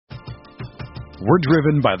We're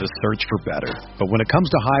driven by the search for better. But when it comes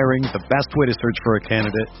to hiring, the best way to search for a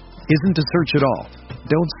candidate isn't to search at all.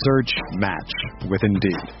 Don't search, match with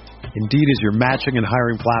Indeed. Indeed is your matching and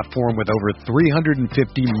hiring platform with over 350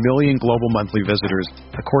 million global monthly visitors,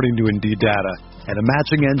 according to Indeed data, and a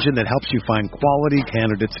matching engine that helps you find quality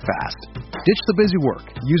candidates fast. Ditch the busy work.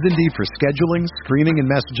 Use Indeed for scheduling, screening, and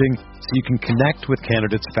messaging so you can connect with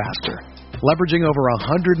candidates faster. Leveraging over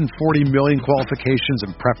 140 million qualifications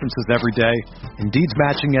and preferences every day, Indeed's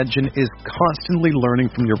matching engine is constantly learning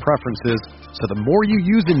from your preferences, so the more you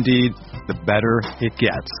use Indeed, the better it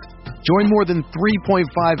gets. Join more than 3.5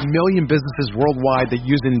 million businesses worldwide that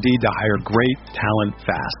use Indeed to hire great talent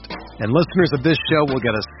fast. And listeners of this show will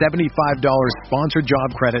get a $75 sponsored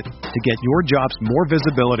job credit to get your jobs more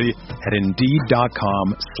visibility at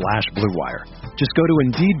Indeed.com/Blue Wire. Just go to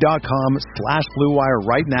Indeed.com/Blue Wire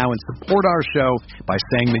right now and support our show by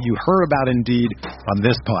saying that you heard about Indeed on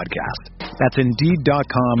this podcast. That's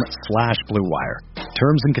Indeed.com/Blue Wire.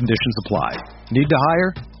 Terms and conditions apply. Need to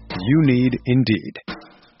hire? You need Indeed.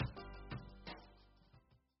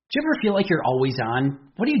 Do you ever feel like you're always on?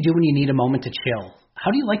 What do you do when you need a moment to chill?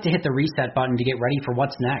 How do you like to hit the reset button to get ready for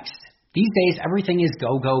what's next? These days, everything is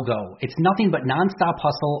go, go, go. It's nothing but nonstop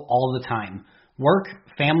hustle all the time. Work,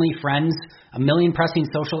 family, friends, a million pressing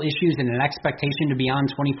social issues, and an expectation to be on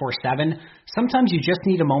 24/7. Sometimes you just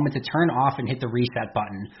need a moment to turn off and hit the reset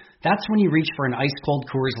button. That's when you reach for an ice-cold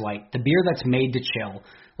Coors Light, the beer that's made to chill.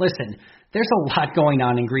 Listen, there's a lot going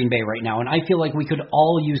on in Green Bay right now, and I feel like we could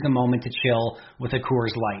all use a moment to chill with a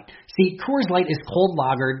Coors Light. See, Coors Light is cold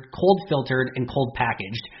lagered, cold filtered, and cold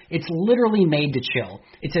packaged. It's literally made to chill.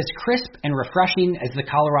 It's as crisp and refreshing as the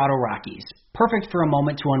Colorado Rockies. Perfect for a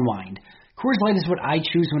moment to unwind. Coors Light is what I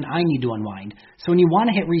choose when I need to unwind. So when you want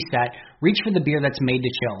to hit reset, reach for the beer that's made to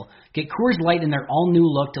chill. Get Coors Light in their all-new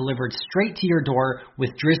look delivered straight to your door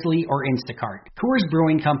with Drizzly or Instacart. Coors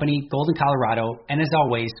Brewing Company, Golden, Colorado, and as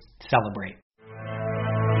always, celebrate.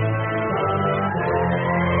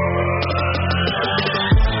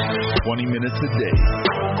 "20 minutes a day,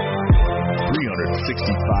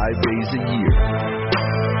 365 days a year.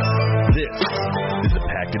 This is the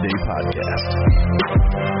Pack-A-Day Podcast.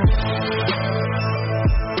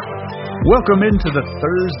 Welcome into the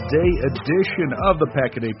Thursday edition of the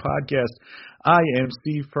Pack-A-Day Podcast. I am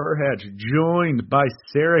Steve Perhatch, joined by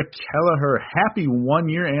Sarah Kelleher. Happy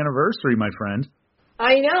 1-year anniversary, my friend.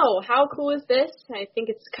 I know. How cool is this? I think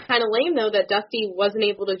it's kind of lame, though, that Dusty wasn't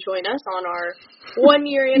able to join us on our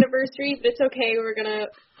 1-year anniversary, but it's okay. We're going to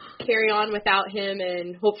carry on without him,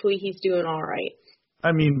 and hopefully he's doing all right.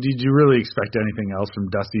 I mean, did you really expect anything else from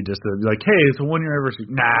Dusty just to be like, hey, it's a 1-year anniversary?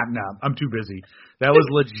 Nah, I'm too busy. That was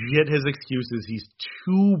legit his excuses. He's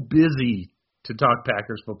too busy to talk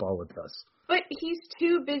Packers football with us. But he's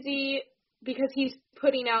too busy because he's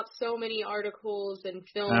putting out so many articles and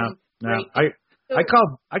film. I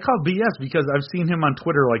called BS because I've seen him on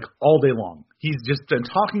Twitter like all day long. He's just been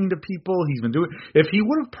talking to people. He's been doing. If he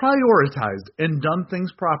would have prioritized and done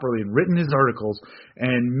things properly and written his articles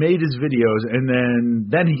and made his videos, and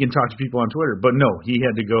then he can talk to people on Twitter. But no, he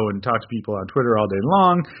had to go and talk to people on Twitter all day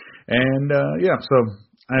long. And so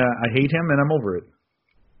I hate him and I'm over it.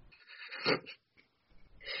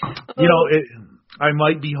 You know, I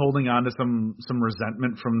might be holding on to some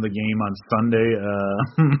resentment from the game on Sunday.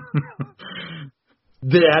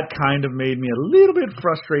 That kind of made me a little bit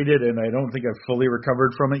frustrated, and I don't think I've fully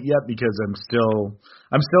recovered from it yet because I'm still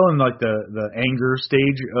in like the anger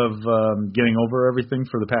stage of getting over everything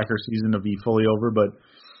for the Packers season to be fully over. But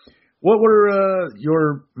what were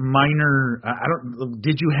your minor?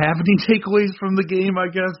 Did you have any takeaways from the game? I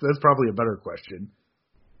guess that's probably a better question.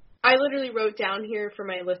 I literally wrote down here for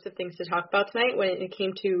my list of things to talk about tonight when it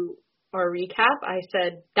came to our recap. I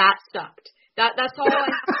said that sucked. That's all I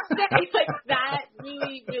have to say. Like, that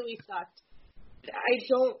really, really sucked. I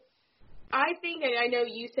know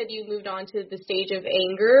you said you moved on to the stage of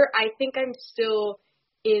anger. I think I'm still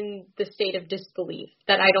in the state of disbelief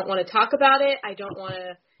that I don't want to talk about it. I don't want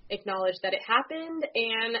to acknowledge that it happened,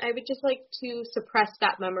 and I would just like to suppress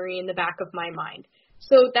that memory in the back of my mind.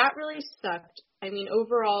 So that really sucked. I mean,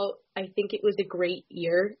 overall, I think it was a great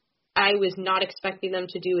year. I was not expecting them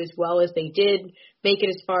to do as well as they did, make it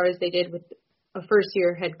as far as they did with a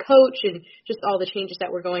first-year head coach and just all the changes that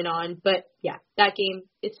were going on. But, yeah, that game,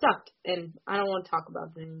 it sucked, and I don't want to talk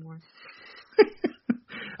about it anymore.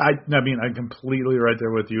 I mean, I'm completely right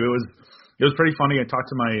there with you. It was pretty funny. I talked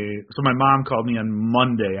to my mom called me on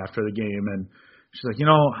Monday after the game, and she's like,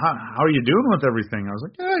 how are you doing with everything? I was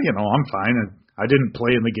like, I'm fine. And I didn't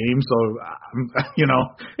play in the game, so,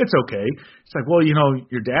 it's okay. It's like, well,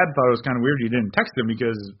 your dad thought it was kind of weird you didn't text him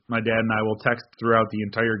because my dad and I will text throughout the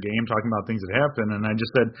entire game talking about things that happened. And I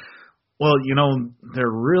just said, well, there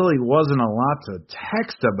really wasn't a lot to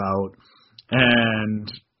text about.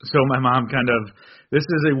 And so my mom this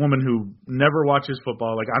is a woman who never watches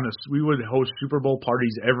football. Like we would host Super Bowl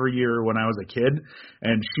parties every year when I was a kid,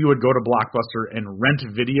 and she would go to Blockbuster and rent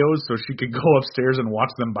videos so she could go upstairs and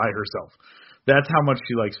watch them by herself. That's how much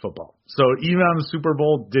she likes football. So even on the Super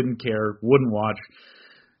Bowl, didn't care, wouldn't watch.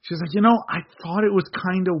 She's like, I thought it was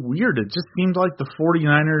kind of weird. It just seemed like the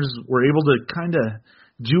 49ers were able to kind of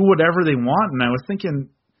do whatever they want. And I was thinking,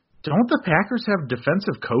 don't the Packers have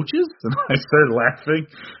defensive coaches? And I started laughing.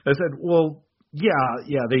 I said, well, yeah,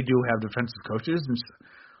 they do have defensive coaches. And she said,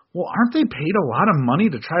 well, aren't they paid a lot of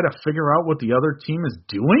money to try to figure out what the other team is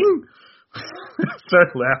doing? I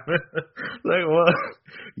started laughing. Like, well,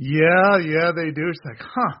 yeah, they do. She's like,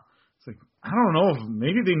 huh. It's like, I don't know.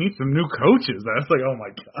 Maybe they need some new coaches. I was like, oh my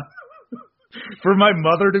God. For my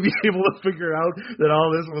mother to be able to figure out that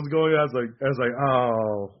all this was going on, I was like,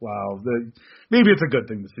 oh wow. Maybe it's a good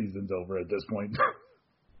thing the season's over at this point.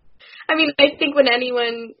 I mean, I think when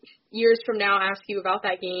anyone years from now asks you about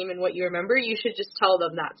that game and what you remember, you should just tell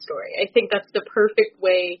them that story. I think that's the perfect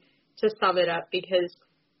way to sum it up because,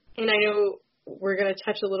 and I know we're going to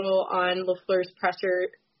touch a little on LaFleur's presser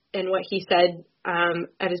and what he said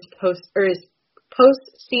at his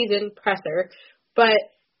post-season presser, but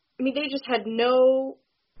I mean, they just had no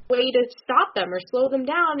way to stop them or slow them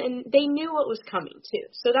down, and they knew what was coming, too.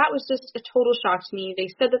 So that was just a total shock to me. They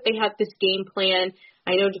said that they had this game plan.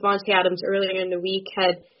 I know Davante Adams earlier in the week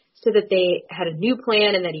had said that they had a new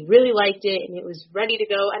plan and that he really liked it and it was ready to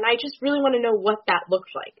go. And I just really want to know what that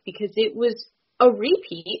looked like because it was a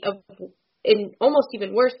repeat of, and almost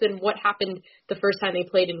even worse than what happened the first time they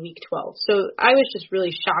played in Week 12. So I was just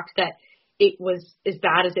really shocked that it was as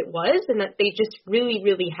bad as it was and that they just really,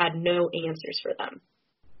 really had no answers for them.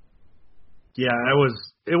 Yeah,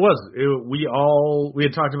 we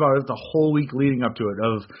had talked about it the whole week leading up to it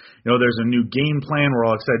of, there's a new game plan. We're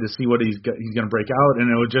all excited to see what he's going to break out. And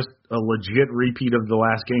it was just a legit repeat of the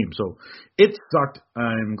last game. So it sucked.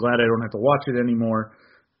 I'm glad I don't have to watch it anymore.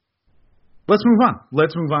 Let's move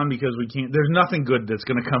on because there's nothing good that's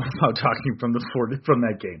going to come about talking from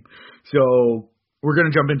that game. So we're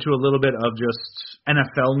going to jump into a little bit of just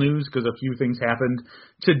NFL news because a few things happened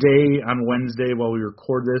today on Wednesday while we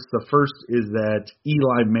record this. The first is that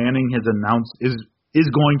Eli Manning has announced is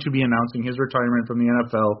going to be announcing his retirement from the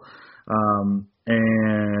NFL.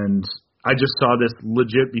 And I just saw this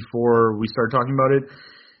legit before we started talking about it.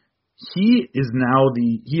 He is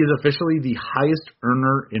officially the highest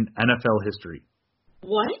earner in NFL history.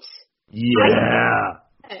 What? Yeah.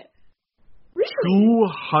 Really?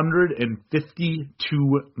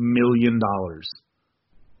 $252 million.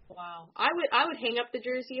 Wow. I would hang up the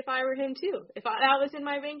jersey if I were him too. If that was in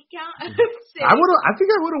my bank account, I think I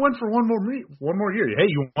would have went for one more year. Hey,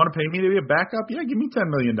 you want to pay me to be a backup? Yeah, give me $10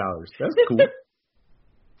 million. That's cool.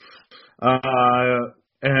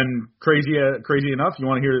 And crazy enough, you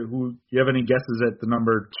want to hear who? You have any guesses at the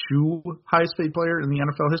number 2 highest paid player in the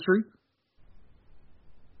NFL history?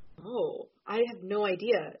 Oh, I have no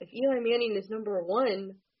idea. If Eli Manning is number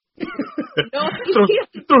 1, no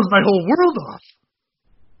throws my whole world off.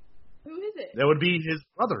 Who is it? That would be his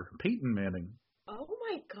brother, Peyton Manning. Oh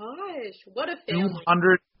my gosh, what a family!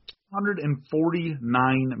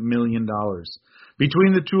 $249 million.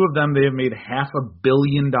 Between the two of them, they have made $500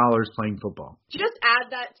 million playing football. Just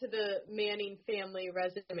add that to the Manning family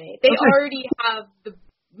resume. They already have the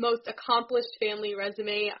most accomplished family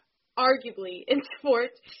resume, arguably, in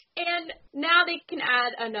sports, and now they can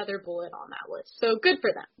add another bullet on that list. So good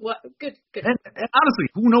for them. Good. And honestly,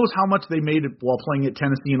 who knows how much they made while playing at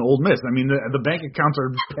Tennessee and Ole Miss? I mean, the bank accounts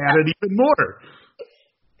are padded even more.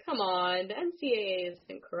 Come on, the NCAA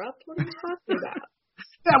isn't corrupt. What are you talking about?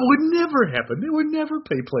 That would never happen. They would never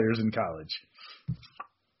pay players in college.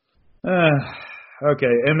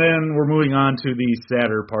 Okay, and then we're moving on to the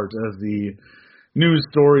sadder part of the news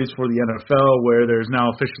stories for the NFL, where there's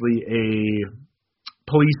now officially a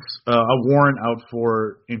warrant out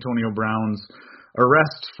for Antonio Brown's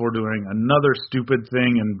arrest for doing another stupid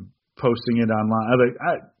thing and posting it online.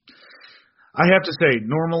 I have to say,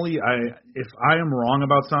 normally, if I am wrong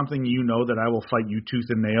about something, you know that I will fight you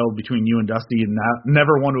tooth and nail between you and Dusty and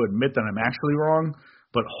never want to admit that I'm actually wrong.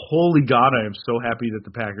 But holy God, I am so happy that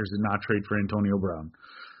the Packers did not trade for Antonio Brown.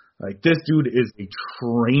 Like, this dude is a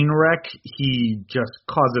train wreck. He just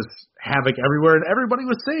causes havoc everywhere, and everybody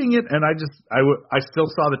was saying it, and I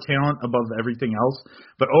still saw the talent above everything else.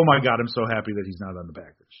 But, oh, my God, I'm so happy that he's not on the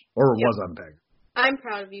Packers, or was on the Packers. I'm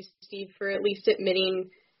proud of you, Steve, for at least admitting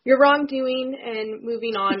your wrongdoing and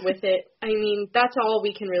moving on with it. I mean, that's all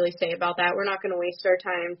we can really say about that. We're not going to waste our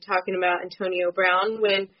time talking about Antonio Brown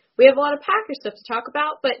when we have a lot of Packers stuff to talk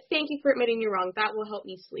about. But thank you for admitting you're wrong. That will help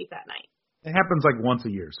me sleep at night. It happens like once a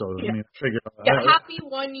year, so yeah. I mean, figure out. Yeah, happy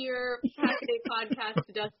 1 year Pack-A-Day podcast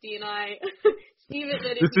to Dusty and I. Steve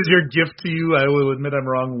admitted. This is your gift to you. I will admit I'm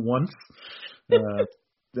wrong once,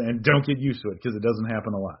 and don't get used to it because it doesn't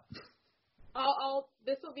happen a lot.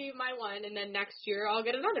 This will be my one, and then next year I'll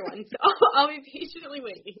get another one. So I'll be patiently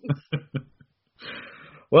waiting.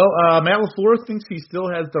 Well, Matt LaFleur thinks he still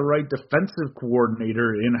has the right defensive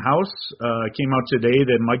coordinator in-house. Came out today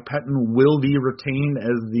that Mike Pettin will be retained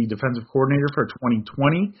as the defensive coordinator for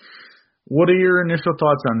 2020. What are your initial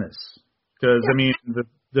thoughts on this? Because, I mean,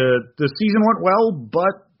 the season went well,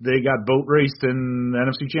 but they got boat raced in the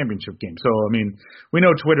NFC Championship game. So, I mean, we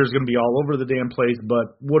know Twitter's going to be all over the damn place,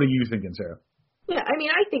 but what are you thinking, Sarah? Yeah, I mean,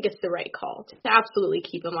 I think it's the right call to absolutely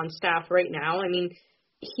keep him on staff right now. I mean,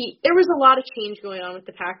 there was a lot of change going on with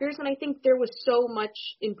the Packers, and I think there was so much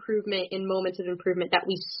improvement in moments of improvement that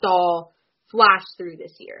we saw flash through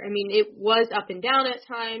this year. I mean, it was up and down at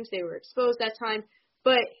times. They were exposed at times,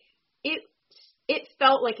 but it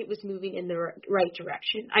felt like it was moving in the right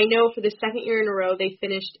direction. I know for the second year in a row, they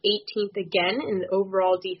finished 18th again in the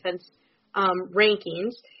overall defense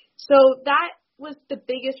rankings. So that was the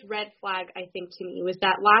biggest red flag, I think, to me, was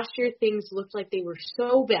that last year things looked like they were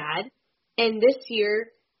so bad. And this year,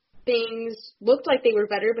 things looked like they were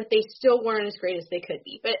better, but they still weren't as great as they could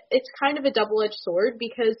be. But it's kind of a double-edged sword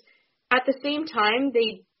because at the same time,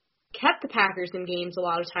 they kept the Packers in games a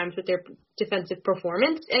lot of times with their defensive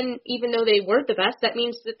performance. And even though they weren't the best, that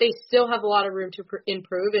means that they still have a lot of room to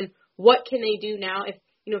improve. And what can they do now if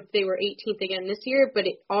they were 18th again this year, but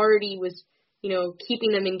it already was,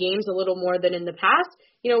 keeping them in games a little more than in the past?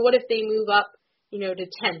 What if they move up to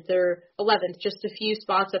 10th or 11th, just a few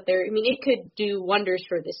spots up there? I mean, it could do wonders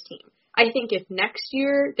for this team. I think if next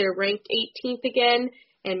year they're ranked 18th again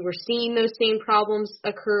and we're seeing those same problems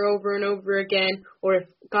occur over and over again, or if,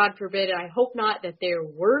 God forbid, I hope not, that they're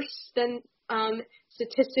worse than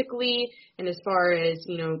statistically and as far as,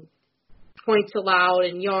 points allowed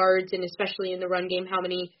and yards, and especially in the run game, how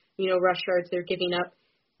many, rush yards they're giving up,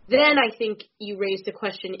 then I think you raise the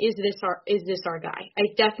question, is this our guy? I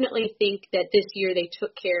definitely think that this year they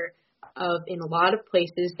took care of, in a lot of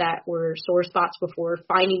places that were sore spots before,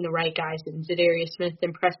 finding the right guys in Zadarius Smith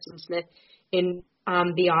and Preston Smith in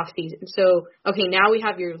the offseason. So, okay, now we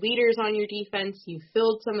have your leaders on your defense. You've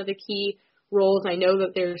filled some of the key roles. I know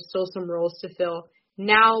that there's still some roles to fill.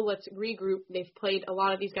 Now let's regroup. A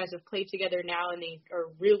lot of these guys have played together now, and they are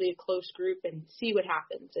really a close group, and see what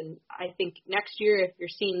happens. And I think next year, if you're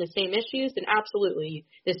seeing the same issues, then absolutely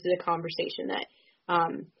this is a conversation that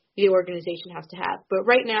the organization has to have. But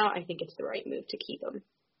right now, I think it's the right move to keep them.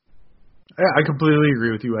 I completely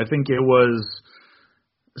agree with you. I think it was –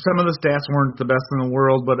 some of the stats weren't the best in the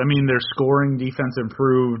world, but, I mean, their scoring defense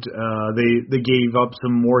improved. They gave up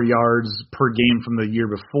some more yards per game from the year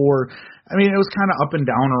before. I mean, it was kind of up and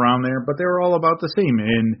down around there, but they were all about the same.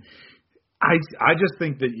 And I just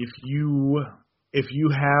think that if you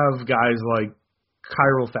have guys like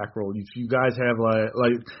Kyril Fackrell, if you guys have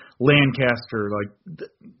like Lancaster,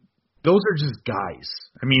 those are just guys.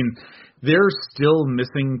 I mean, they're still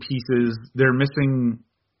missing pieces. They're missing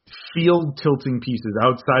field tilting pieces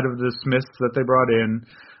outside of the Smiths that they brought in.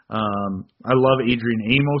 I love Adrian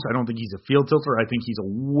Amos. I don't think he's a field tilter. I think he's a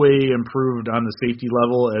way improved on the safety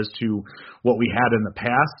level as to what we had in the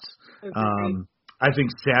past. Okay. I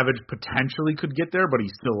think Savage potentially could get there, but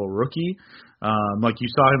he's still a rookie. You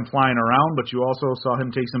saw him flying around, but you also saw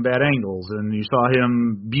him take some bad angles, and you saw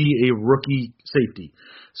him be a rookie safety.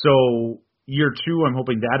 So year two, I'm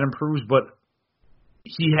hoping that improves, but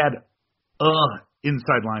he had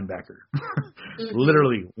inside linebacker.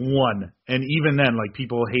 Literally one. And even then,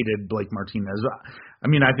 people hated Blake Martinez. I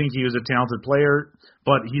mean, I think he was a talented player,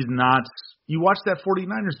 but he's not. You watch that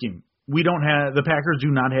 49ers game. The Packers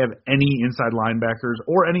do not have any inside linebackers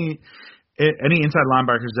or any inside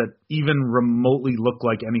linebackers that even remotely look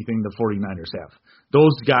like anything the 49ers have.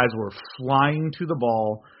 Those guys were flying to the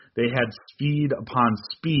ball. They had speed upon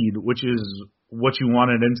speed, which is what you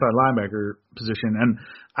want in an inside linebacker position. And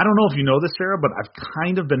I don't know if you know this, Sarah, but I've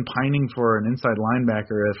kind of been pining for an inside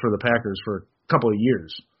linebacker for the Packers for a couple of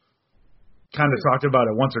years. Kind of talked about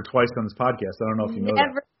it once or twice on this podcast. I don't know if you know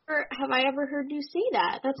that. Have I ever heard you say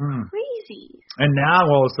that? That's crazy. And now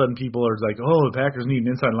all of a sudden people are like, oh, the Packers need an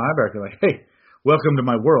inside linebacker. Like, hey, welcome to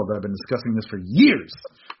my world. I've been discussing this for years.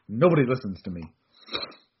 Nobody listens to me.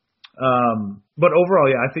 But overall,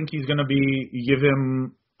 yeah, I think he's going to give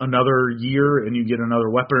him another year and you get another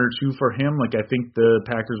weapon or two for him, like I think the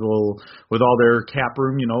Packers will, with all their cap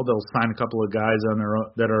room, they'll sign a couple of guys on their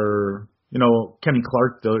that are, Kenny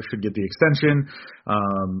Clark should get the extension.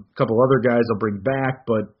 A couple other guys they'll bring back,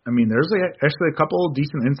 but I mean, there's actually a couple of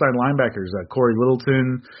decent inside linebackers. Corey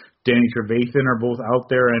Littleton, Danny Trevathan are both out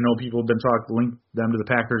there. I know people have been link them to the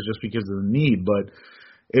Packers just because of the need, but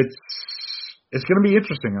it's going to be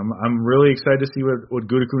interesting. I'm really excited to see what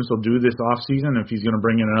Gutekunst will do this offseason, if he's going to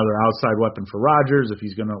bring in another outside weapon for Rodgers,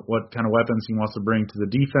 what kind of weapons he wants to bring to the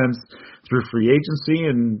defense through free agency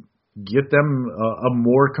and get them a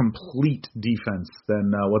more complete defense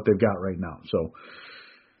than what they've got right now. So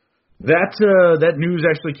that news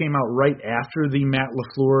actually came out right after the Matt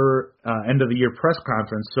LaFleur end of the year press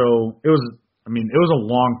conference. So it was a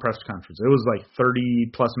long press conference. It was like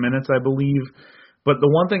 30 plus minutes, I believe. But the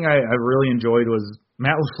one thing I really enjoyed was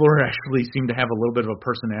Matt LaFleur actually seemed to have a little bit of a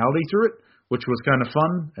personality through it, which was kind of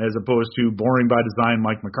fun, as opposed to boring by design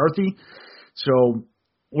Mike McCarthy. So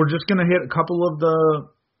we're just going to hit a couple of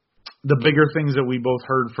the bigger things that we both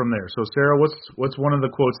heard from there. So Sarah, what's one of the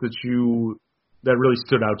quotes that really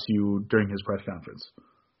stood out to you during his press conference?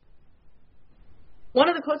 One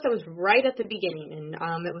of the quotes that was right at the beginning,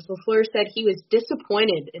 and it was LaFleur said he was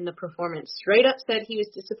disappointed in the performance. Straight up said he was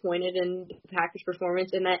disappointed in the Packers' performance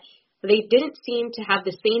and that they didn't seem to have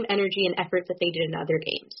the same energy and effort that they did in other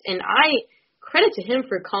games. And I credit to him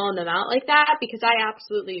for calling them out like that, because I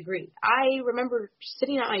absolutely agree. I remember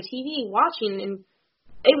sitting at my TV watching, and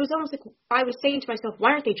it was almost like I was saying to myself,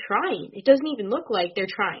 why aren't they trying? It doesn't even look like they're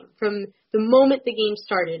trying from the moment the game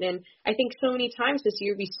started. And I think so many times this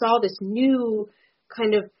year we saw this new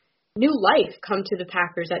life come to the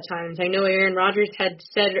Packers at times. I know Aaron Rodgers had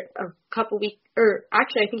said a couple weeks, or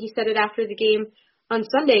actually I think he said it after the game on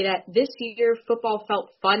Sunday, that this year football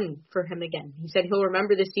felt fun for him again. He said he'll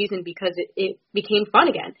remember this season because it became fun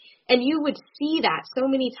again. And you would see that so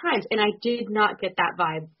many times, and I did not get that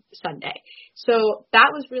vibe Sunday. So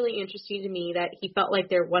that was really interesting to me, that he felt like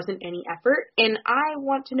there wasn't any effort, and I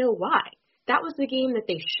want to know why. That was the game that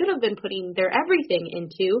they should have been putting their everything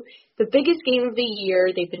into, the biggest game of the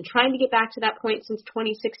year. They've been trying to get back to that point since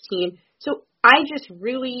 2016. So I just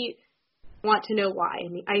really want to know why.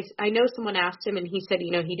 And I know someone asked him, and he said,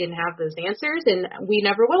 he didn't have those answers, and we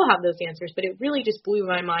never will have those answers. But it really just blew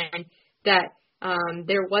my mind that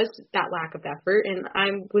there was that lack of effort, and I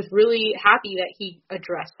was really happy that he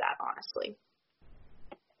addressed that, honestly.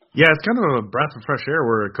 Yeah, it's kind of a breath of fresh air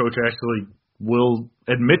where a coach actually will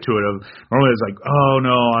admit to it. Normally it's like, oh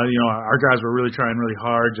no, our guys were really trying really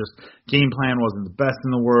hard, just game plan wasn't the best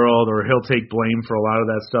in the world, or he'll take blame for a lot of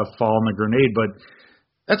that stuff, fall in the grenade. But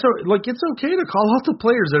it's okay to call out the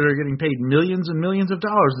players that are getting paid millions and millions of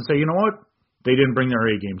dollars and say, you know what, they didn't bring their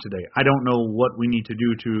A game today. I don't know what we need to do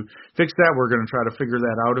to fix that. We're going to try to figure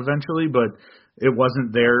that out eventually, but it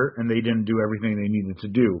wasn't there and they didn't do everything they needed to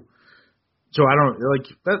do. So I don't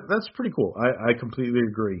that's pretty cool. I completely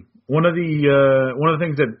agree. One of the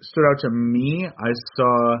things that stood out to me I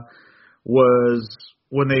saw was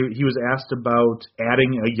when he was asked about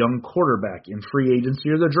adding a young quarterback in free agency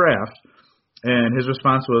or the draft, and his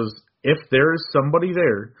response was, if there is somebody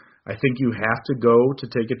there, I think you have to go to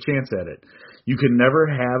take a chance at it. You can never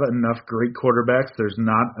have enough great quarterbacks. There's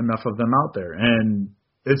not enough of them out there. And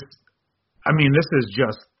this is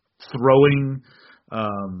just throwing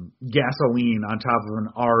gasoline on top of an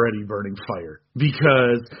already burning fire,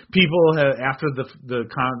 because people have, after the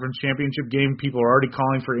conference championship game, people are already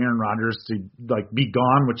calling for Aaron Rodgers to be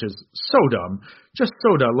gone, which is so dumb, just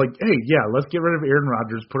so dumb. Hey, yeah, let's get rid of Aaron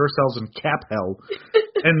Rodgers, put ourselves in cap hell,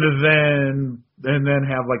 and then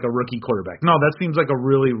have a rookie quarterback. No, that seems like a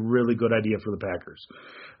really, really good idea for the Packers.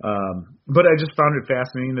 But I just found it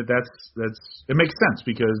fascinating that it makes sense,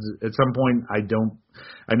 because at some point I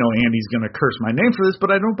know Andy's going to curse my name for this,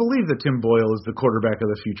 but I don't believe that Tim Boyle is the quarterback of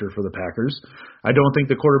the future for the Packers. I don't think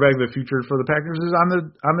the quarterback of the future for the Packers is on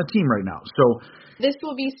the team right now. So this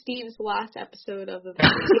will be Steve's last episode of the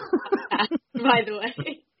podcast, by the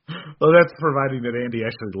way. Well, that's providing that Andy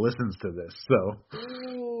actually listens to this. So.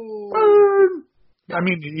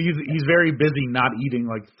 He's very busy not eating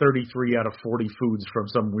 33 out of 40 foods from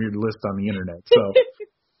some weird list on the internet. So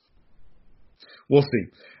we'll see.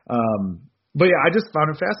 But yeah, I just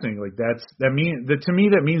found it fascinating. To me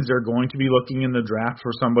that means they're going to be looking in the draft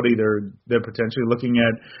for somebody. They're potentially looking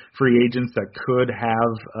at free agents that could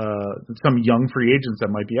have some young free agents that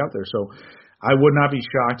might be out there. So I would not be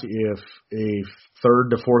shocked if a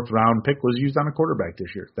third to fourth round pick was used on a quarterback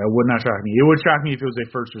this year. That would not shock me. It would shock me if it was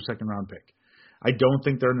a first or second round pick. I don't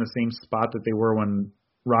think they're in the same spot that they were when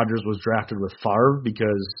Rodgers was drafted with Favre,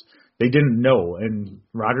 because they didn't know. And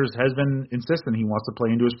Rodgers has been insistent he wants to play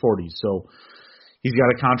into his 40s. So he's got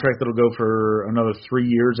a contract that'll go for another 3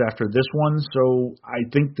 years after this one. So I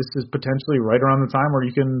think this is potentially right around the time where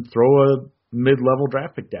you can throw a mid-level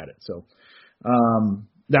draft pick at it. So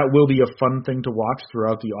that will be a fun thing to watch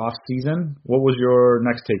throughout the off season. What was your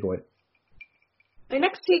next takeaway? My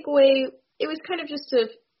next takeaway, it was kind of just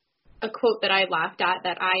a quote that I laughed at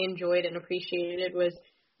that I enjoyed and appreciated was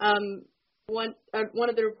one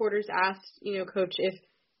of the reporters asked, Coach, if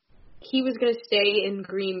he was going to stay in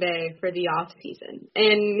Green Bay for the off season.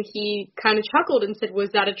 And he kind of chuckled and said, was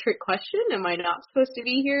that a trick question? Am I not supposed to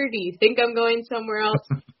be here? Do you think I'm going somewhere else?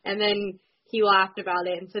 And then he laughed about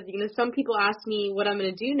it and said, some people ask me what I'm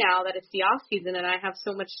going to do now that it's the off season and I have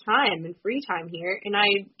so much time and free time here. And I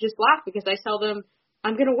just laugh because I tell them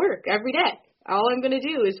I'm going to work every day. All I'm going to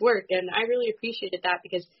do is work. And I really appreciated that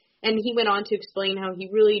and he went on to explain how he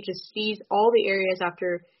really just sees all the areas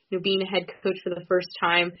after being a head coach for the first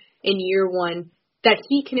time in year one, that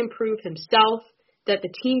he can improve himself, that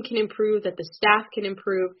the team can improve, that the staff can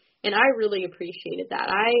improve. And I really appreciated that.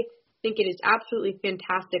 I think it is absolutely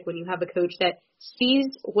fantastic when you have a coach that sees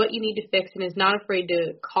what you need to fix and is not afraid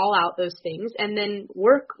to call out those things and then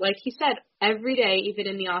work, like he said, every day, even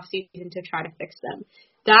in the off season, to try to fix them.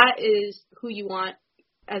 That is who you want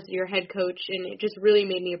as your head coach, and it just really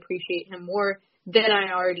made me appreciate him more than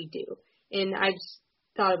I already do. And I just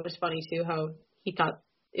thought it was funny, too, how he thought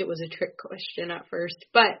it was a trick question at first.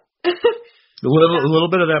 But a little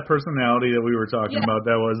bit of that personality that we were talking about,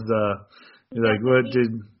 that was like, what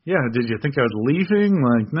did you think I was leaving?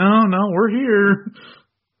 Like, no, we're here.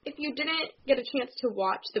 If you didn't get a chance to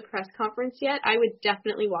watch the press conference yet, I would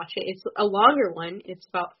definitely watch it. It's a longer one. It's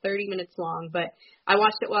about 30 minutes long, but I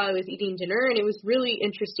watched it while I was eating dinner, and it was really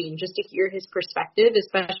interesting just to hear his perspective,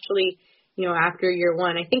 especially, after year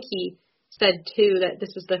one. I think he said, too, that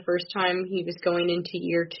this was the first time he was going into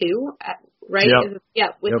year two, right?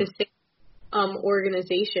 With the same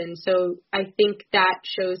organization. So I think that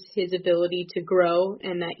shows his ability to grow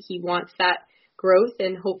and that he wants that growth,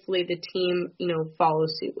 and hopefully the team,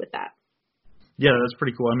 follows suit with that. Yeah, that's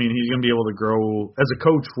pretty cool. I mean, he's going to be able to grow as a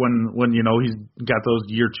coach when he's got those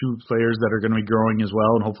year two players that are going to be growing as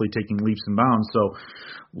well and hopefully taking leaps and bounds. So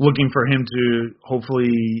looking for him to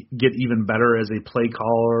hopefully get even better as a play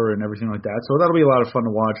caller and everything like that. So that'll be a lot of fun to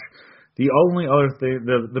watch. The only other thing,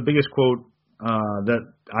 the biggest quote that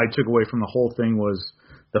I took away from the whole thing was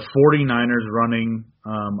the 49ers running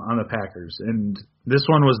on the Packers. And this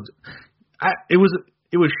one was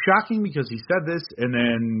it was shocking because he said this and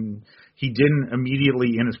then he didn't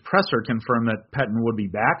immediately in his presser confirm that Pettine would be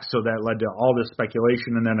back, so that led to all this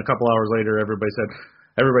speculation. And then a couple hours later, everybody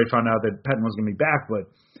found out that Pettine was going to be back. But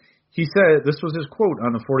he said, this was his quote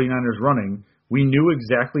on the 49ers running, "We knew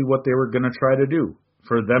exactly what they were going to try to do.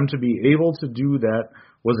 For them to be able to do that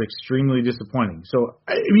was extremely disappointing." So,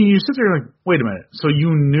 I mean, you sit there like, wait a minute. So you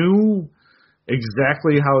knew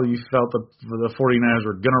exactly how you felt the 49ers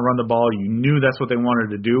were going to run the ball. You knew that's what they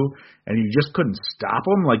wanted to do, and you just couldn't stop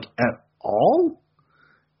them, like, at all?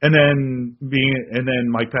 And then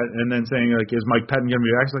saying, like, is Mike Pettine going to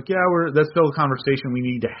be back? It's like, yeah, that's still a conversation we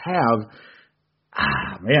need to have.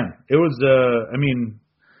 Man, it was,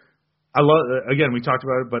 I love, again, we talked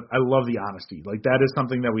about it, but I love the honesty. Like, that is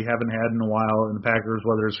something that we haven't had in a while in the Packers,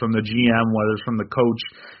 whether it's from the GM, whether it's from the coach.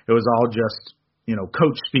 It was all just,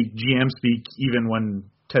 coach speak, GM speak, even when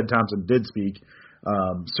Ted Thompson did speak.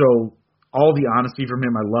 So all the honesty from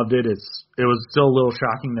him, I loved it. It was still a little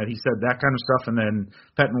shocking that he said that kind of stuff, and then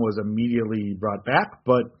Pettine was immediately brought back.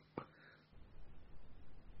 But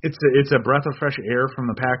it's a breath of fresh air from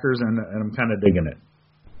the Packers, and I'm kind of digging it.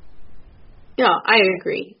 Yeah, I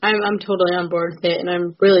agree. I'm totally on board with it, and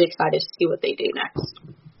I'm really excited to see what they do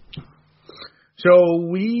next. So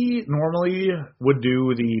we normally would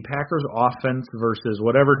do the Packers offense versus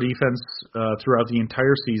whatever defense throughout the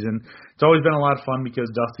entire season. It's always been a lot of fun because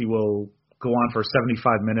Dusty will go on for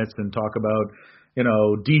 75 minutes and talk about,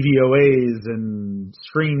 DVOAs and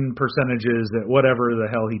screen percentages, whatever the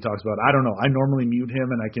hell he talks about. I don't know. I normally mute him,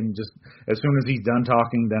 and I can just, as soon as he's done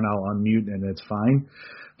talking, then I'll unmute, and it's fine.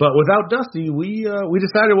 But without Dusty, we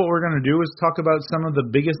decided what we're going to do is talk about some of the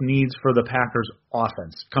biggest needs for the Packers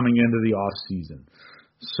offense coming into the offseason.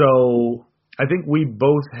 So I think we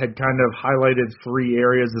both had kind of highlighted 3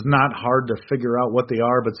 areas. It's not hard to figure out what they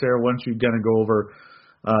are, but Sarah, why don't you kind of go over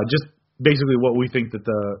just basically what we think that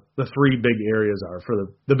the 3 big areas are for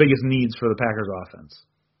the biggest needs for the Packers offense.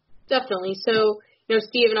 Definitely. So,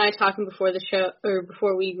 Steve and I talking before the show, or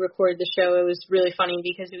before we recorded the show, it was really funny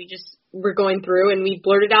because we just were going through and we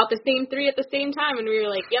blurted out the same 3 at the same time, and we were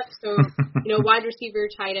like, yep, so, wide receiver,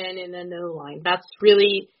 tight end, and then the line. That's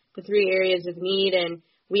really the three areas of need, and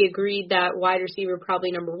we agreed that wide receiver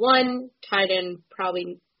probably number 1, tight end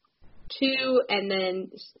probably 2, and then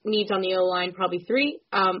needs on the O-line probably 3.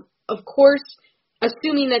 Of course,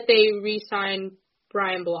 assuming that they re-sign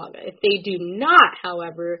Brian Bulaga. If they do not,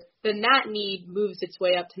 however, then that need moves its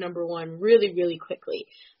way up to number 1 really, really quickly.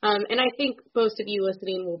 And I think most of you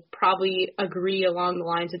listening will probably agree along the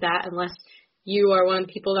lines of that, unless you are one of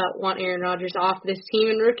the people that want Aaron Rodgers off this team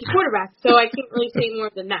and rookie quarterback. So I can't really say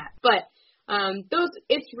more than that. But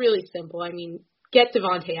it's really simple. I mean, get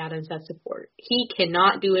Davante Adams that support. He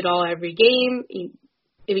cannot do it all every game. He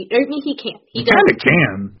can. He kind of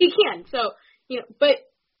can. He can. So, but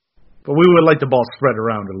we would like the ball spread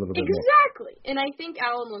around a little bit more. Exactly. And I think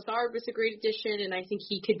Allen Lazard was a great addition, and I think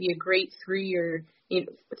he could be a great 3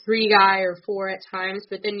 guy or 4 at times.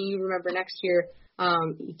 But then you remember next year,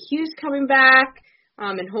 EQ's coming back,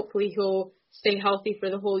 and hopefully he'll stay healthy for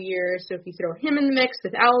the whole year. So if you throw him in the mix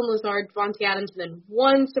with Allen Lazard, Davante Adams, and then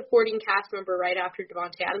one supporting cast member right after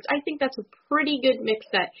Davante Adams, I think that's a pretty good mix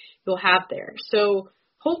that you'll have there. So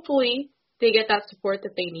hopefully they get that support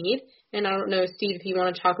that they need. And I don't know, Steve, if you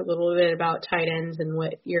want to talk a little bit about tight ends and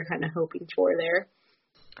what you're kind of hoping for there.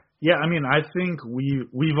 Yeah, I mean, I think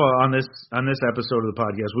we've on this episode of the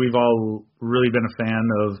podcast, we've all really been a fan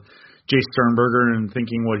of Jay Sternberger and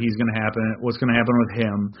thinking what's going to happen with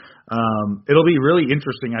him. It'll be really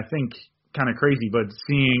interesting, I think, kind of crazy, but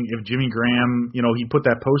seeing if Jimmy Graham, he put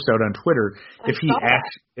that post out on Twitter,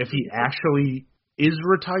 if he actually is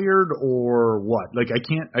retired or what. Like I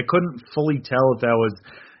couldn't fully tell if that was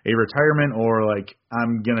a retirement or like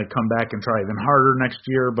I'm gonna come back and try even harder next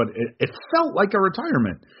year, but it felt like a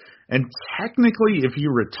retirement. And technically, if he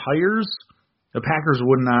retires, the Packers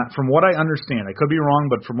would not, from what I understand, I could be wrong,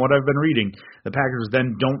 but from what I've been reading, the Packers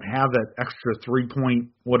then don't have that extra 3-point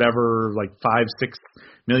whatever, like $5-6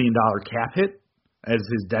 million cap hit as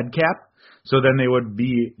his dead cap. So then they would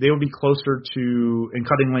be closer to, in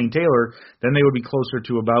cutting Lane Taylor, then they would be closer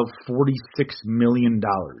to about $46 million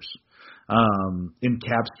in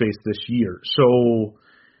cap space this year. So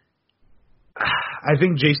I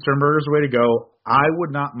think Jay Sternberger's the way to go. I would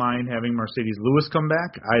not mind having Mercedes Lewis come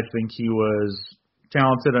back. I think he was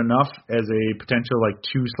talented enough as a potential like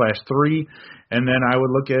 2/3, and then I would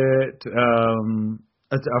look at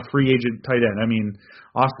a free agent tight end. I mean,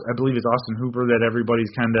 I believe it's Austin Hooper that everybody's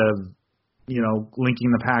kind of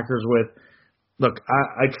linking the Packers with. Look,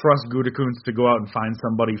 I trust Gutekunst to go out and find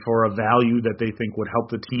somebody for a value that they think would help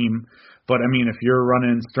the team. But, I mean, if you're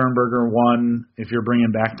running Sternberger 1, if you're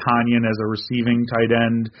bringing back Tanyan as a receiving tight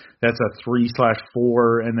end, that's a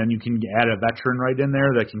 3/4, and then you can add a veteran right in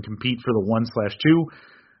there that can compete for the 1/2.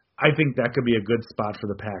 I think that could be a good spot for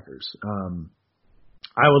the Packers.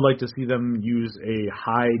 I would like to see them use a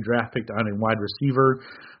high draft pick on a wide receiver,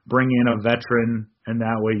 bring in a veteran, and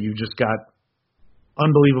that way you just got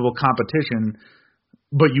unbelievable competition,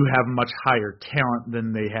 but you have much higher talent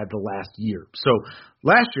than they had the last year. So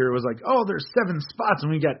last year it was like, oh, there's 7 spots and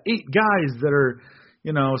we got 8 guys that are,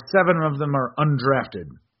 7 of them are undrafted.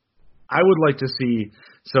 I would like to see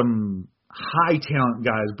some high talent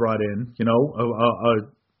guys brought in,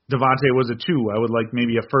 Davante was a 2. I would like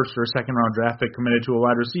maybe a first or a second round draft pick committed to a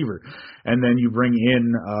wide receiver. And then you bring in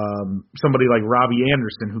somebody like Robbie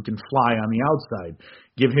Anderson who can fly on the outside.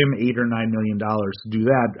 Give him $8 or $9 million to do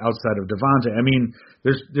that outside of Davante. I mean,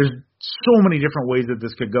 there's so many different ways that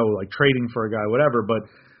this could go, like trading for a guy, whatever. But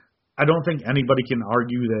I don't think anybody can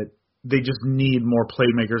argue that they just need more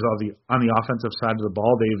playmakers on the offensive side of the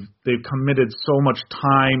ball. They've committed so much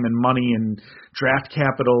time and money and draft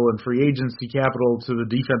capital and free agency capital to the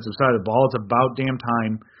defensive side of the ball. It's about damn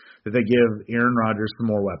time that they give Aaron Rodgers some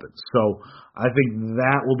more weapons. So I think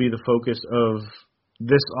that will be the focus of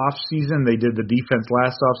this offseason. They did the defense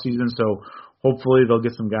last offseason, so hopefully they'll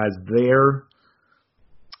get some guys there.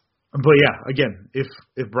 But yeah, again,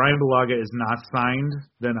 if Brian Bulaga is not signed,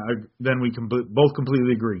 then we can both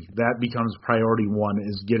completely agree. That becomes priority 1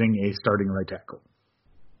 is getting a starting right tackle.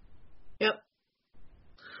 Yep.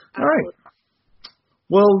 All right.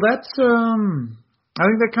 Well, that's I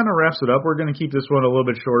think that kind of wraps it up. We're going to keep this one a little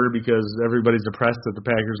bit shorter because everybody's depressed that the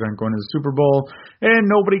Packers aren't going to the Super Bowl, and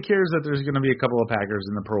nobody cares that there's going to be a couple of Packers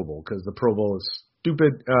in the Pro Bowl because the Pro Bowl is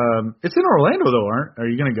stupid. It's in Orlando though, are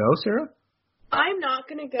you going to go, Sarah? I'm not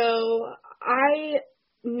going to go. I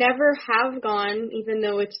never have gone, even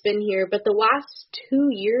though it's been here, but the last 2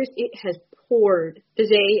 years it has poured the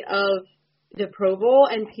day of the Pro Bowl,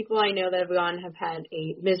 and people I know that have gone have had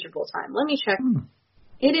a miserable time. Let me check.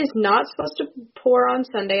 It is not supposed to pour on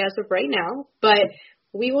Sunday as of right now, but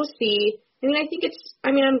we will see.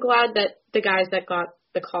 I'm glad that the guys that got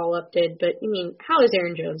the call up did, but how is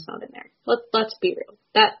Aaron Jones not in there? Let's be real.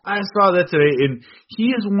 I saw that today, and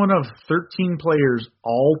he is one of 13 players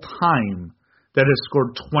all time that has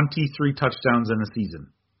scored 23 touchdowns in a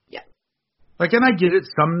season. Yeah. Like, and I get it.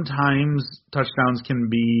 Sometimes touchdowns can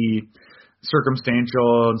be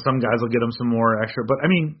circumstantial, and some guys will get them some more extra. But, I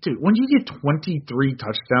mean, dude, when you get 23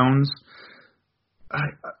 touchdowns,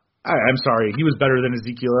 I'm sorry. He was better than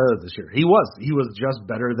Ezekiel Elliott this year. He was. He was just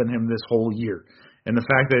better than him this whole year. And the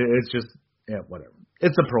fact that it's just, yeah, whatever.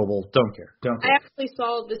 It's a Pro Bowl. Don't care. I actually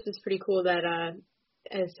saw, this is pretty cool, that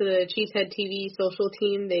so the Cheesehead TV social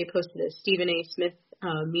team, they posted a Stephen A. Smith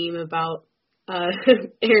meme about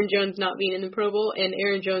Aaron Jones not being in the Pro Bowl, and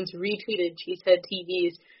Aaron Jones retweeted Cheesehead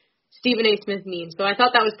TV's Stephen A. Smith meme. So I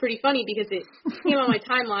thought that was pretty funny because it came on my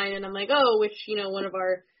timeline, and I'm like, oh, one of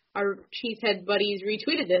our Cheesehead buddies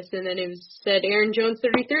retweeted this, and then it said Aaron Jones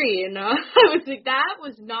 33, and I was like, that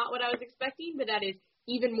was not what I was expecting, but that is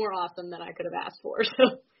even more awesome than I could have asked for.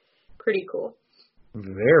 So pretty cool.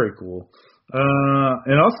 Very cool.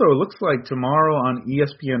 And also, it looks like tomorrow on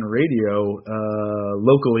ESPN Radio,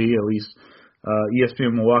 locally at least,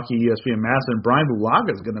 ESPN Milwaukee, ESPN Madison, Brian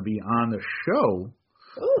Bulaga is going to be on the show,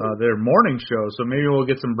 their morning show. So maybe we'll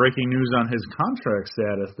get some breaking news on his contract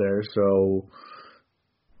status there. So,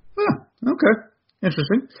 okay,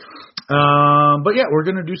 interesting. But yeah, we're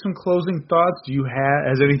going to do some closing thoughts.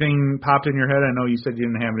 Has anything popped in your head? I know you said you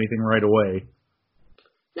didn't have anything right away.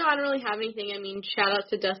 No, I don't really have anything. I mean, shout out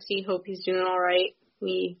to Dusty. Hope he's doing all right.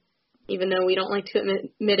 Even though we don't like to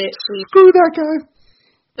admit it. Screw that guy.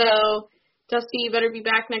 So, Dusty, you better be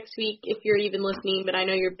back next week if you're even listening, but I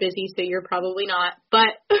know you're busy, so you're probably not.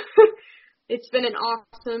 But it's been an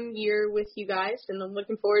awesome year with you guys, and I'm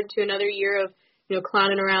looking forward to another year of,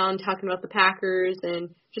 clowning around, talking about the Packers, and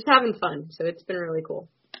just having fun. So it's been really cool.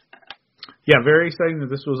 Yeah, very exciting that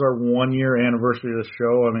this was our 1-year anniversary of the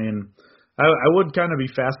show. I mean, I would kind of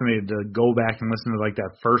be fascinated to go back and listen to like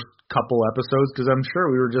that first couple episodes, because I'm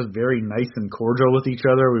sure we were just very nice and cordial with each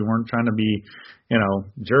other. We weren't trying to be,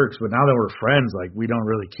 jerks. But now that we're friends, like, we don't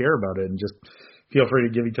really care about it and just feel free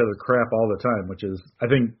to give each other crap all the time, which is,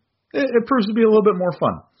 I think, it proves to be a little bit more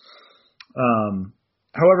fun.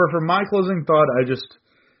 However, for my closing thought,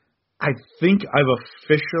 I think I've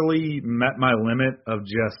officially met my limit of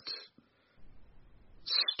just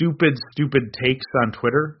stupid takes on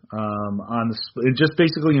Twitter, just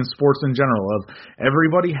basically in sports in general. Of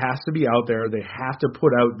everybody has to be out there. They have to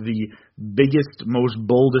put out the biggest, most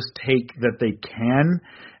boldest take that they can,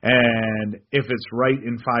 and if it's right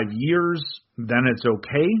in 5 years, then it's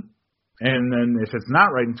okay. And then if it's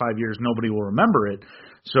not right in 5 years, nobody will remember it.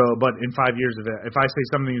 So, but in 5 years, if I say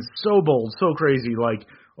something is so bold, so crazy, like,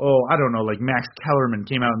 I don't know, like Max Kellerman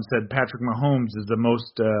came out and said Patrick Mahomes is the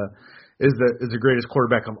most is the greatest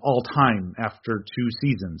quarterback of all time after 2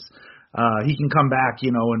 seasons. He can come back,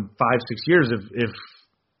 in 5-6 years if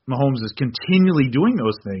Mahomes is continually doing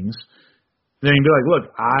those things. Then he'd be like,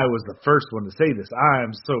 look, I was the first one to say this. I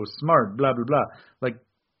am so smart, blah blah blah. Like,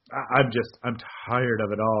 I'm tired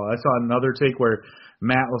of it all. I saw another take where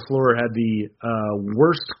Matt LaFleur had the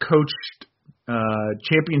worst coached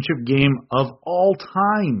championship game of all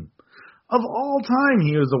time. Of all time,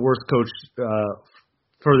 he was the worst coach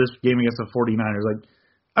for this game against the 49ers. Like,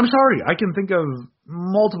 I'm sorry, I can think of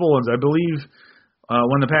multiple ones. I believe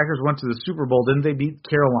when the Packers went to the Super Bowl, didn't they beat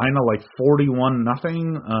Carolina like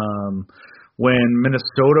 41-0? When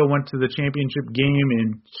Minnesota went to the championship game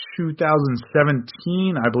in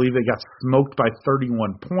 2017, I believe they got smoked by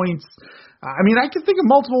 31 points. I mean, I can think of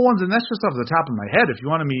multiple ones, and that's just off the top of my head. If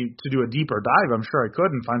you wanted me to do a deeper dive, I'm sure I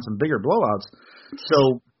could and find some bigger blowouts.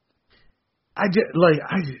 So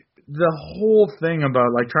the whole thing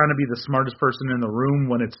about like trying to be the smartest person in the room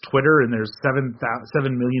when it's Twitter and there's 7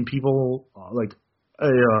 million people,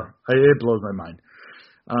 it blows my mind.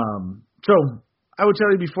 So I would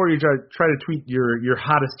tell you before you try to tweet your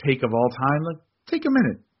hottest take of all time, like, take a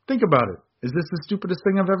minute. Think about it. Is this the stupidest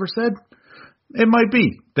thing I've ever said? It might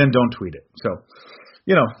be. Then don't tweet it. So,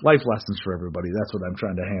 life lessons for everybody. That's what I'm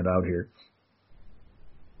trying to hand out here.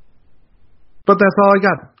 But that's all I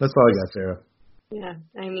got. That's all I got, Sarah. Yeah,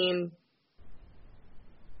 I mean,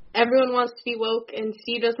 everyone wants to be woke, and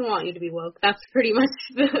Steve doesn't want you to be woke. That's pretty much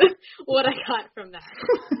what I got from that.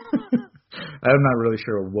 I'm not really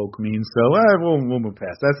sure what woke means, so we'll move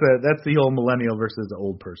past. That's the old millennial versus the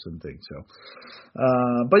old person thing. So,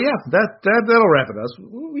 but yeah, that'll wrap it up.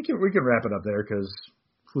 We can wrap it up there because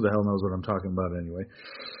who the hell knows what I'm talking about anyway.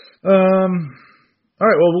 All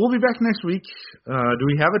right, well, we'll be back next week. Do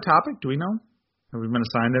we have a topic? Do we know? Have we been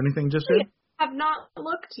assigned anything just yet? I have not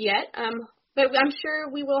looked yet, but I'm sure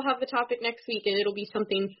we will have a topic next week, and it'll be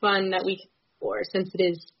something fun that we can explore since it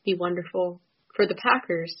is the wonderful for the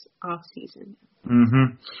Packers off season.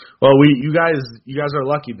 Mm-hmm. Well, you guys are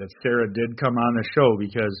lucky that Sarah did come on the show,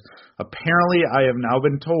 because apparently I have now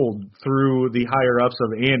been told through the higher ups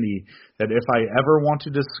of Andy that if I ever want to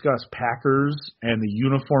discuss Packers and the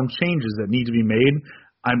uniform changes that need to be made,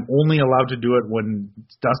 I'm only allowed to do it when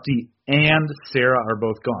Dusty and Sarah are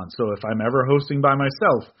both gone. So if I'm ever hosting by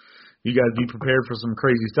myself, you guys be prepared for some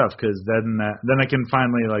crazy stuff, because then I can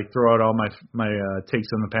finally throw out all my takes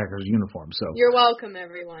on the Packers uniform. So you're welcome,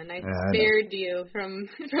 everyone. I spared you from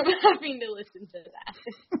having to listen to that.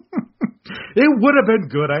 It would have been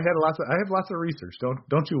good. I have lots of research.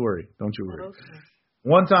 Don't you worry. Don't you worry. Okay.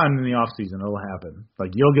 One time in the off season it'll happen.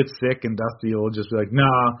 You'll get sick and Dusty will just be like,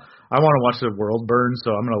 "Nah, I want to watch the world burn,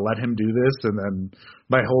 so I'm going to let him do this," and then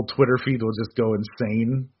my whole Twitter feed will just go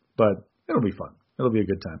insane. But it'll be fun. It'll be a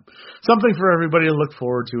good time. Something for everybody to look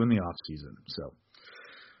forward to in the off season. So,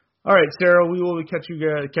 all right, Sarah, we will catch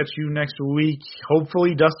you next week.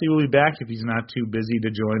 Hopefully, Dusty will be back if he's not too busy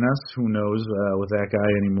to join us. Who knows with that guy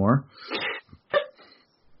anymore?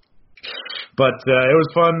 But it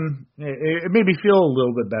was fun. It made me feel a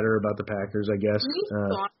little bit better about the Packers, I guess.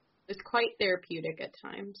 It's quite therapeutic at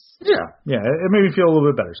times. Yeah, it made me feel a little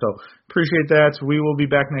bit better. So appreciate that. We will be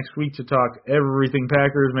back next week to talk everything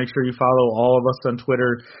Packers. Make sure you follow all of us on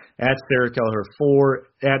Twitter at Sarah Kelleher4,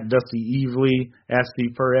 at Dusty Evely, at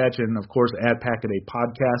Steve Furhatch, and of course at Packaday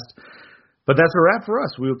Podcast. But that's a wrap for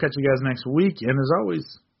us. We will catch you guys next week. And as always,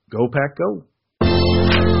 go Pack, go.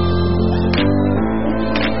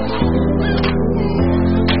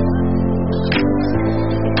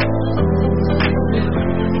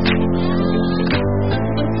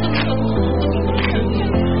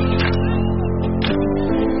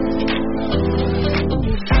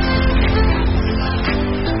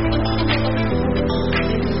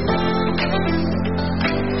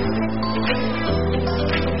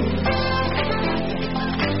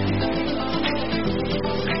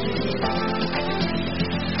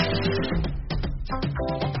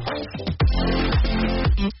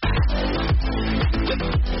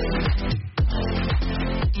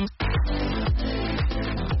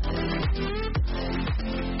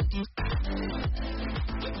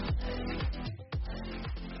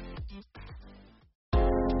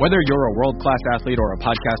 Whether you're a world-class athlete or a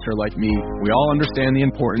podcaster like me, we all understand the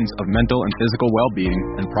importance of mental and physical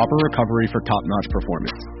well-being and proper recovery for top-notch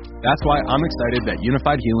performance. That's why I'm excited that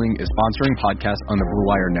Unified Healing is sponsoring podcasts on the Blue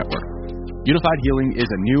Wire Network. Unified Healing is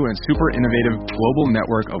a new and super innovative global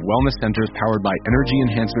network of wellness centers powered by Energy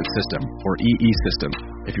Enhancement System, or EE System.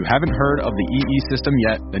 If you haven't heard of the EE System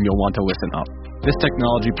yet, then you'll want to listen up. This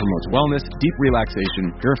technology promotes wellness, deep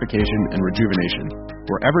relaxation, purification, and rejuvenation.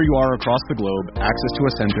 Wherever you are across the globe, access to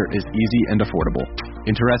a center is easy and affordable.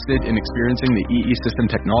 Interested in experiencing the EE System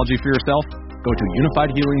technology for yourself? Go to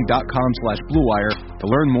unifiedhealing.com/bluewire to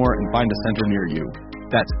learn more and find a center near you.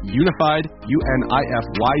 That's unified,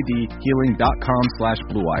 UNIFYD,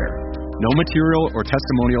 healing.com/bluewire. No material or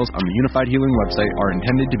testimonials on the Unified Healing website are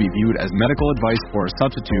intended to be viewed as medical advice or a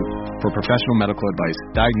substitute for professional medical advice,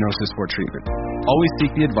 diagnosis, or treatment. Always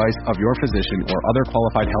seek the advice of your physician or other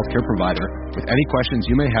qualified healthcare provider with any questions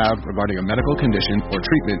you may have regarding a medical condition or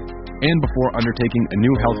treatment and before undertaking a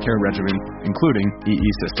new healthcare regimen, including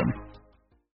EE System.